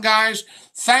come on, guys.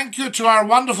 Thank you to our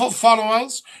wonderful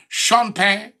followers, Sean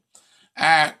Pay,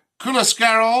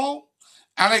 Kulascarol,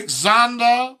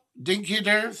 Alexander, Dinky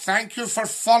Doo. Thank you for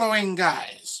following,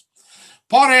 guys.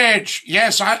 Porridge.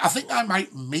 Yes, I think I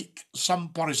might make some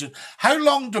porridge. How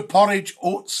long do porridge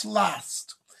oats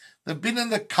last? They've been in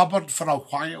the cupboard for a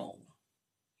while.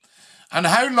 And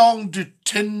how long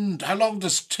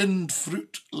does tinned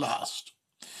fruit last?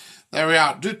 There we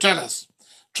are. Do tell us.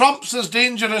 Trump's as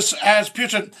dangerous as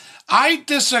Putin. I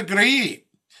disagree.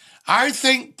 I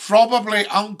think probably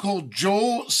Uncle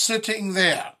Joe sitting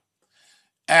there.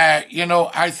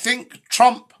 I think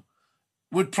Trump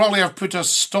would probably have put a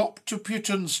stop to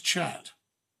Putin's chat.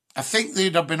 I think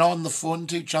they'd have been on the phone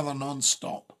to each other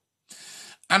non-stop.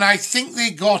 And I think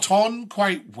they got on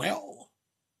quite well.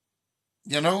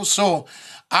 So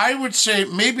I would say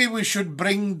maybe we should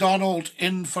bring Donald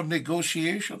in for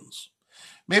negotiations.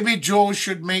 Maybe Joe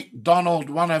should make Donald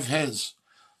one of his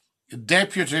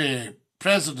deputy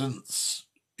presidents,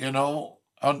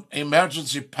 on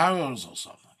emergency powers or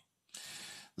something.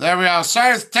 There we are.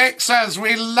 South Texas.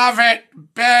 We love it.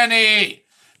 Benny.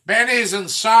 Benny's in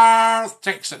South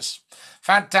Texas.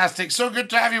 Fantastic. So good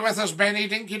to have you with us, Benny.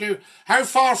 Dinky Doo. How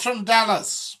far from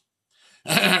Dallas?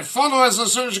 Follow us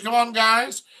as soon as you come on,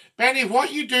 guys. Benny, what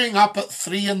are you doing up at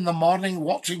 3 a.m.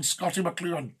 watching Scottie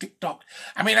McClue on TikTok?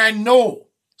 I mean, I know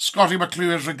Scottie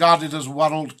McClue is regarded as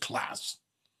world class.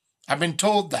 I've been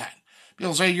told that.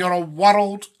 People say you're a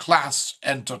world-class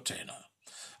entertainer.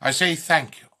 I say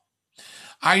thank you.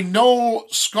 I know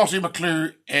Scottie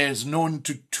McClue is known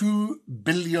to 2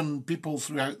 billion people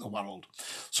throughout the world.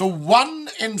 So 1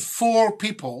 in 4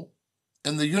 people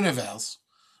in the universe,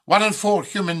 1 in 4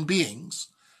 human beings,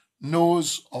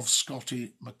 knows of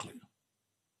Scottie McClue.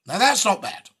 Now that's not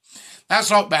bad. That's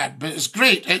not bad, but it's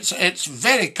great. It's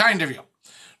very kind of you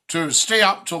to stay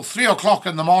up till 3 o'clock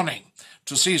in the morning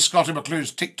to see Scottie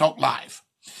McClue's TikTok live.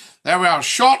 There we are.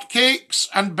 Shortcakes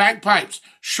and bagpipes.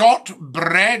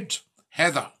 Shortbread,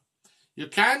 Heather. You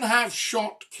can have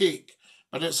shortcake,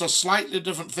 but it's a slightly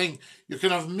different thing. You can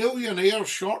have millionaire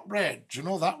shortbread. Do you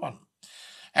know that one?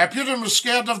 Putin was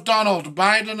scared of Donald.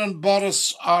 Biden and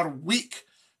Boris are weak.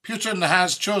 Putin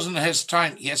has chosen his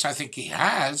time. Yes, I think he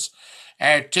has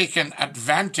taken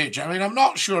advantage. I mean, I'm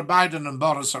not sure Biden and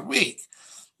Boris are weak,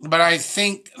 but I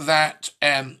think that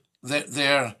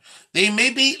they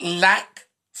maybe lack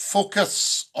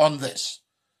focus on this.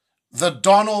 The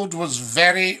Donald was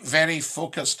very, very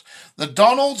focused. The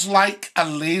Donald's like a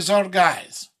laser,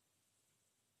 guys.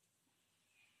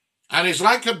 And he's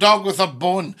like a dog with a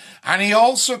bone. And he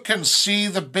also can see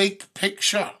the big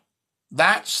picture.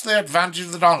 That's the advantage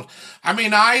of the Donald. I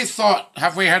mean, I thought,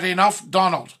 have we had enough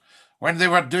Donald when they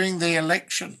were doing the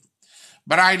election?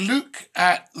 But I look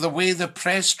at the way the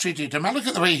press treated him. I look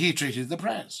at the way he treated the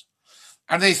press.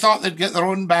 And they thought they'd get their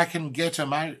own back and get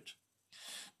him out.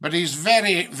 But he's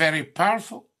very, very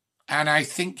powerful. And I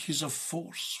think he's a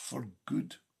force for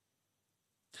good.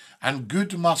 And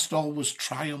good must always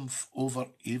triumph over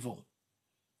evil.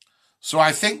 So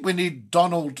I think we need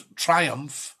Donald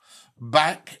Triumph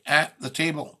back at the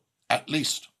table, at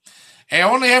least.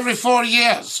 Only every 4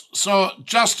 years. So,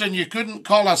 Justin, you couldn't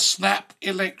call a snap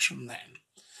election then.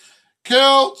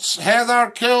 Kiltz,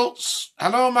 Heather Kiltz.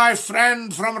 Hello, my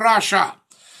friend from Russia.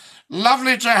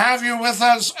 Lovely to have you with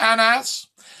us, Anas.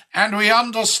 And we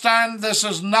understand this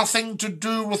has nothing to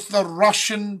do with the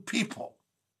Russian people.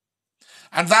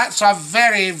 And that's a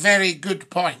very, very good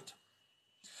point.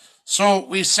 So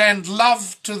we send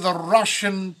love to the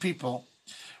Russian people.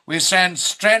 We send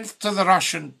strength to the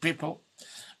Russian people.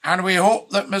 And we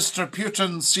hope that Mr.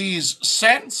 Putin sees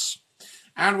sense.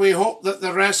 And we hope that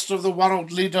the rest of the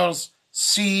world leaders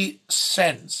see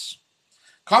sense.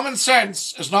 Common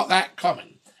sense is not that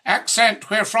common. Accent,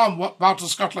 where from? What part of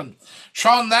Scotland?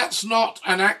 Sean, that's not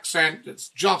an accent. It's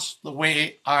just the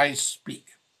way I speak.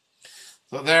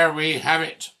 So there we have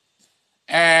it.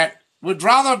 Would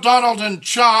rather Donald in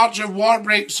charge if war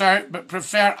breaks out, but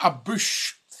prefer a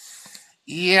Bush.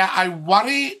 Yeah, I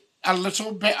worry a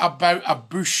little bit about a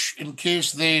Bush in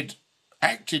case they'd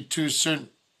acted too soon.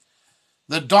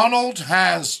 The Donald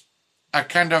has a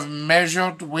kind of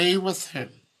measured way with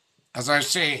him. As I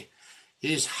say,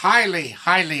 he's highly,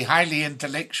 highly, highly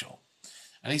intellectual.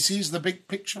 And he sees the big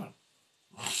picture.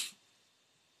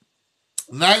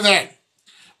 Now then,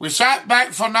 we sat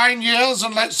back for 9 years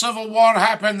and let civil war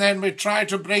happen, then we try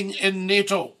to bring in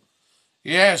NATO.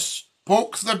 Yes,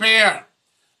 poke the bear.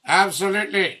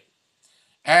 Absolutely.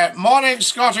 Morning,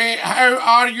 Scotty. How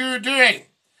are you doing?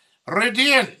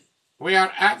 Ridian, we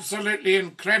are absolutely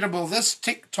incredible. This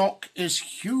TikTok is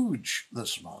huge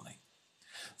this morning.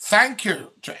 Thank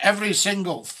you to every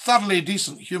single thoroughly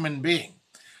decent human being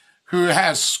who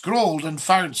has scrolled and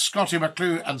found Scottie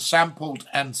McClue and sampled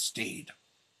and stayed.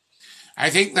 I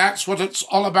think that's what it's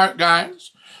all about, guys.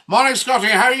 Morning, Scotty.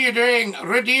 How are you doing?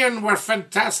 Ridian, we're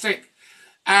fantastic.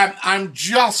 I'm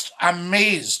just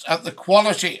amazed at the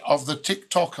quality of the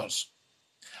TikTokers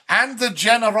and the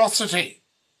generosity.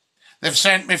 They've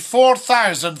sent me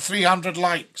 4,300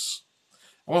 likes.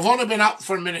 We've only been up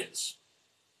for minutes.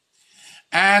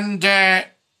 And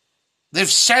they've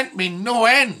sent me no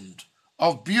end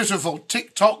of beautiful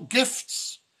TikTok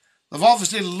gifts. They've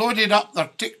obviously loaded up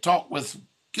their TikTok with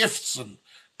gifts and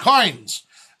coins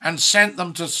and sent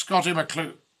them to Scottie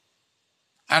McClue.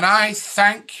 And I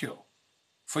thank you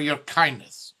for your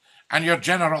kindness and your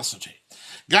generosity.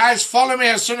 Guys, follow me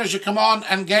as soon as you come on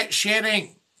and get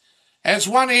sharing. It's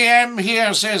 1 a.m.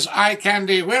 here, says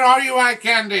iCandy. Where are you,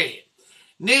 iCandy?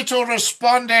 NATO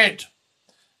responded.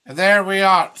 There we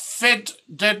are. FID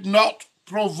did not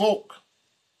provoke.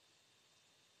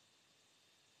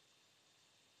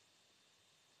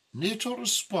 NATO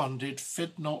responded,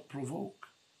 FID not provoke.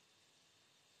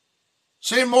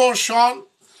 Say more, Sean.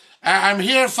 I'm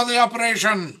here for the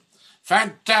operation.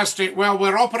 Fantastic. Well,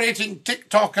 we're operating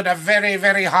TikTok at a very,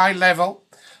 very high level.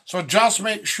 So just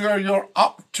make sure you're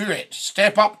up to it.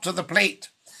 Step up to the plate.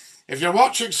 If you're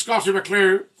watching Scottie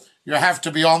McClue, you have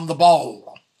to be on the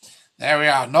ball. There we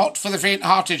are. Not for the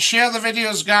faint-hearted. Share the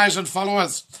videos, guys, and follow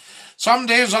us. Some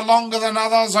days are longer than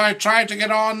others. I try to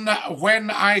get on when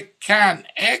I can.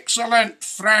 Excellent,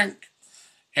 Frank.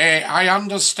 I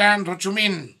understand what you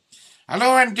mean.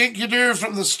 Hello and dinky doo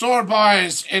from the store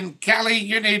boys in Cali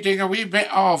Uni, doing a wee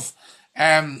bit of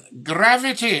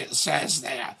gravity, it says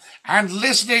there, and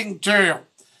listening to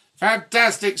you.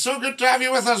 Fantastic. So good to have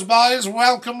you with us, boys.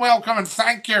 Welcome, welcome, and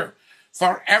thank you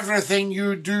for everything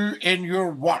you do in your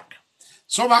work.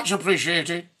 So much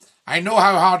appreciated. I know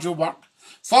how hard you work.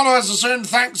 Follow us soon.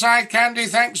 Thanks, iCandy.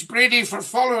 Thanks, Brady, for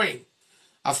following.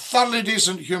 A thoroughly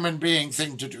decent human being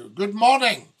thing to do. Good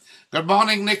morning. Good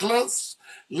morning, Nicholas.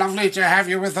 Lovely to have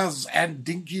you with us. And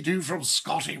dinky doo from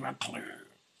Scottie McClue.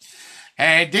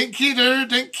 Dinky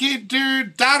doo,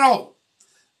 Darryl.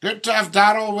 Good to have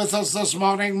Darryl with us this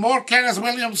morning. More Kenneth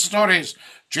Williams stories.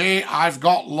 Jay, I've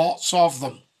got lots of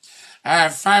them.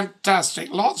 Fantastic.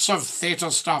 Lots of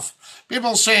theatre stuff.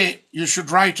 People say you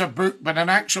should write a book, but in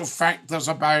actual fact, there's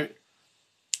about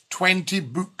 20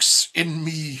 books in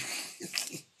me.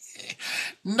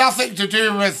 Nothing to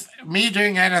do with me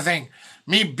doing anything,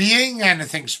 me being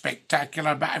anything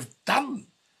spectacular, but I've done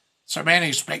so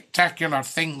many spectacular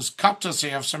things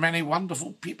courtesy of so many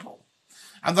wonderful people.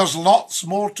 And there's lots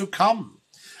more to come.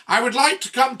 I would like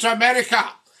to come to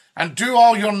America and do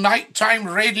all your nighttime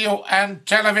radio and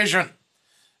television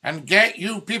and get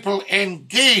you people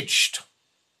engaged.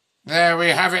 There we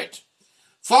have it.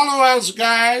 Follow us,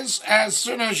 guys, as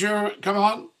soon as you come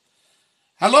on.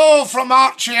 Hello from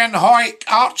Archie and Hoyk.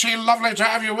 Archie, lovely to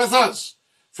have you with us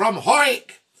from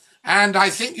Hoyk. And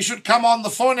I think you should come on the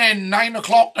phone in 9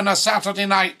 o'clock on a Saturday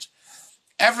night.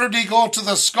 Everybody go to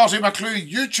the Scottie McClue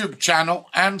YouTube channel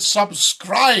and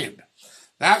subscribe.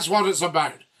 That's what it's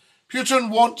about. Putin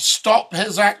won't stop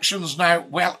his actions now.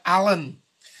 Well, Alan,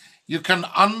 you can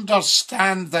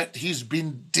understand that he's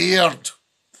been dared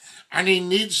and he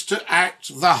needs to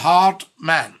act the hard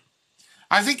man.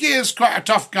 I think he is quite a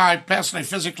tough guy, personally,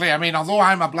 physically. I mean, although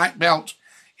I'm a black belt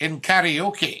in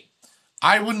karaoke,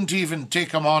 I wouldn't even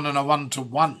take him on in a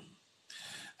one-to-one.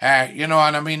 You know,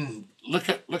 and I mean, look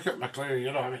at McClure,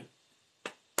 you know what I mean?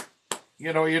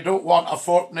 You know, you don't want a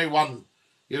Fortney one.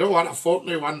 You don't want a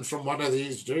Fortney one from one of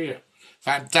these, do you?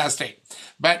 Fantastic.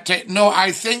 But no,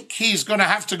 I think he's going to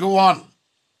have to go on.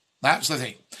 That's the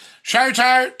thing. Shout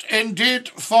out indeed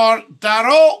for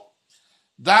Darryl.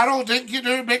 Darryl, Dinky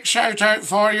Doo, big shout out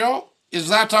for you. Is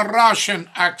that a Russian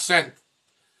accent?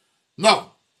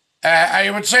 No. I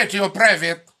would say to you,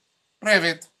 Privet.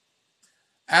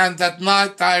 And at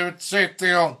night I would say to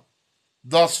you,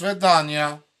 Do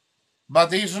svidania.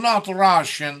 But he's not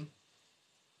Russian.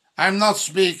 I'm not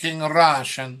speaking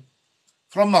Russian.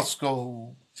 From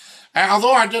Moscow.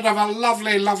 Although I did have a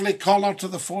lovely, lovely caller to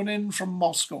the phone in from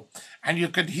Moscow. And you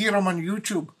could hear him on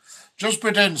YouTube. Just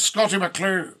put in Scottie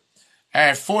McClue,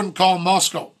 phone call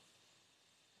Moscow.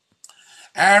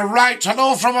 Right,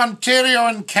 hello from Ontario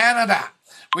in Canada.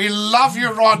 We love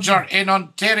you, Roger, in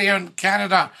Ontario in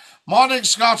Canada. Morning,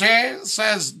 Scottie,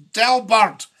 says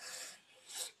Delbert.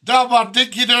 Delbert,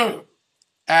 dinky do.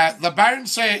 The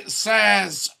bouncy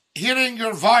says, hearing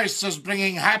your voice is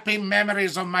bringing happy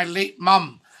memories of my late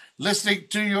mum, listening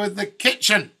to you in the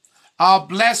kitchen. Oh,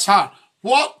 bless her.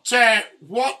 What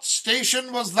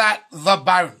station was that? The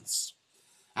Bounce.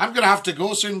 I'm going to have to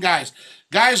go soon, guys.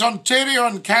 Guys, Ontario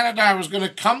and Canada, I was going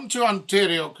to come to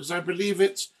Ontario because I believe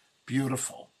it's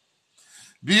beautiful.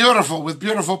 Beautiful, with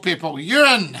beautiful people.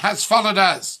 Ewan has followed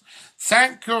us.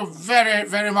 Thank you very,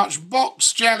 very much.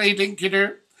 Box Jelly, dinky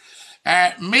doo.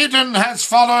 Maiden has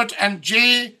followed and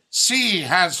JC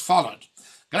has followed.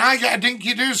 Can I get a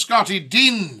dinky doo, Scottie?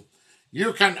 Dean,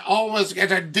 you can always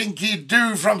get a dinky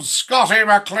doo from Scottie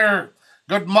McClue.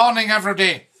 Good morning,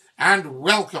 everybody, and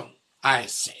welcome, I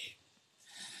say.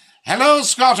 Hello,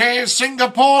 Scottie.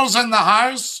 Singapore's in the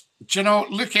house. Do you know,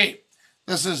 looky,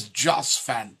 this is just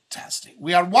fantastic.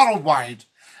 We are worldwide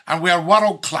and we are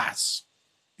world class,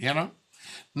 you know.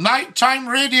 Nighttime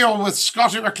radio with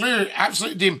Scottie McClue,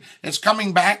 absolutely deem. It's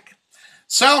coming back.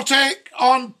 Celtic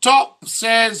on top,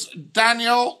 says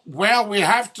Daniel. Well, we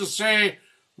have to say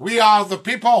we are the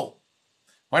people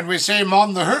when we say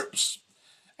on the hoops.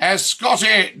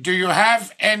 Scottie, do you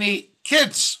have any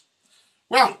kids?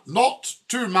 Well, not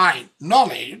to my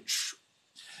knowledge.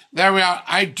 There we are.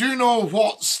 I do know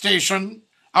what station.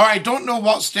 Oh, I don't know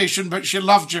what station, but she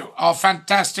loved you. Oh,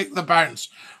 fantastic, the bounce.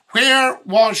 Where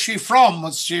was she from?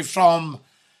 Was she from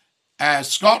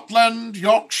Scotland,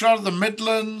 Yorkshire, the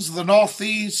Midlands, the North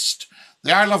East,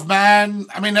 the Isle of Man?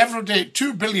 I mean, every day,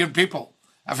 2 billion people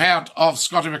have heard of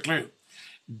Scottie McClue.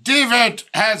 David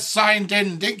has signed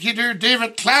in. Dinky Doo.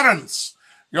 David Clarence,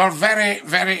 you're very,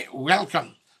 very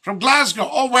welcome. From Glasgow.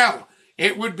 Oh, well,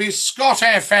 it would be Scot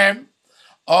FM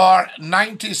or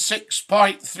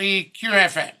 96.3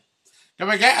 QFM. Can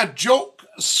we get a joke,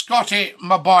 Scottie,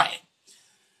 my boy?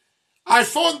 I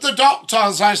phoned the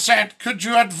doctors. I said, could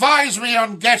you advise me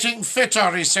on getting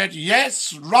fitter? He said,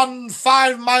 yes, run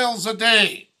 5 miles a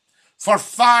day for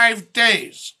 5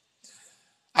 days.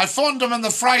 I phoned him on the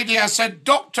Friday. I said,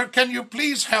 doctor, can you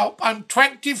please help? I'm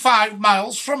 25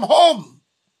 miles from home.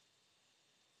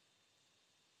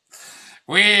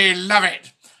 We love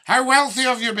it. How wealthy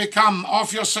have you become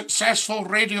off your successful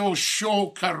radio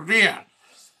show career?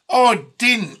 Oh,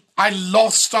 Dean, I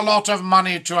lost a lot of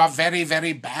money to a very,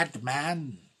 very bad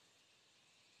man.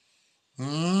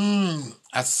 A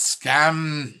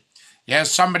scam.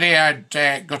 Yes, somebody had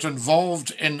got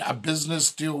involved in a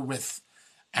business deal with,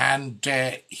 and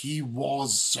he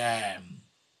was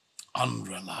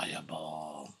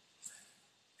unreliable.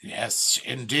 Yes,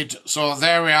 indeed. So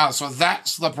there we are. So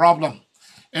that's the problem.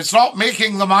 It's not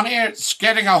making the money, it's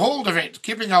getting a hold of it,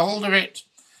 keeping a hold of it.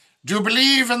 Do you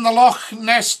believe in the Loch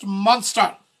Ness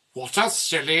Monster? What a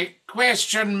silly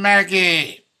question,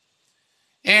 Maggie.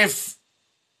 If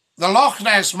the Loch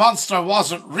Ness Monster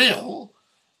wasn't real,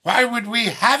 why would we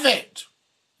have it?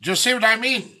 Do you see what I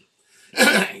mean?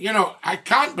 You know, I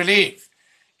can't believe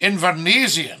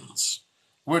Invernessians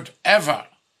would ever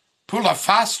pull a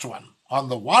fast one on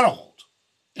the world.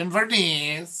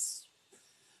 Inverness.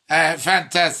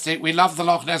 Fantastic. We love the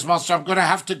Loch Ness Monster. I'm going to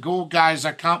have to go, guys.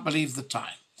 I can't believe the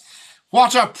time.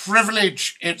 What a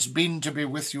privilege it's been to be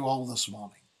with you all this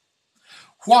morning.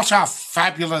 What a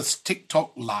fabulous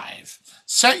TikTok Live.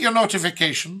 Set your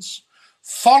notifications.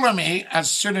 Follow me as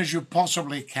soon as you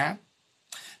possibly can.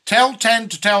 Tell 10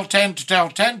 to tell 10 to tell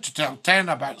 10 to tell 10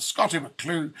 about Scottie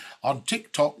McClue on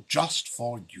TikTok just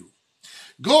for you.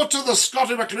 Go to the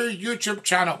Scottie McClue YouTube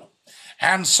channel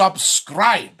and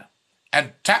subscribe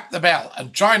and tap the bell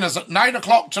and join us at 9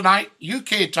 o'clock tonight,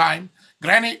 UK time,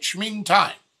 Greenwich Mean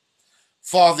Time,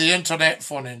 for the internet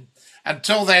phone-in.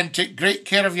 Until then, take great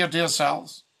care of your dear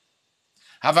selves.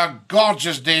 Have a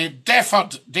gorgeous day.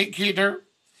 Deford, Dinky do.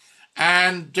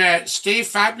 And stay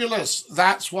fabulous.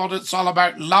 That's what it's all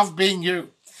about. Love being you.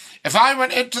 If I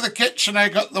went into the kitchen, I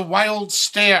got the wild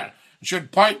stare and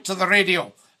should point to the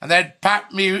radio and then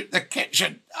pat me out the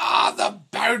kitchen. Ah, the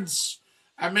bounce.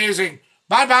 Amazing.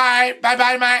 Bye-bye.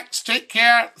 Bye-bye, Max. Take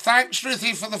care. Thanks,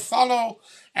 Ruthie, for the follow.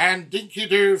 And Dinky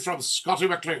do from Scottie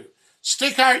McClue.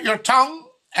 Stick out your tongue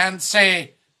and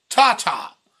say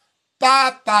ta-ta.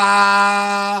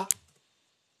 Ba-ba.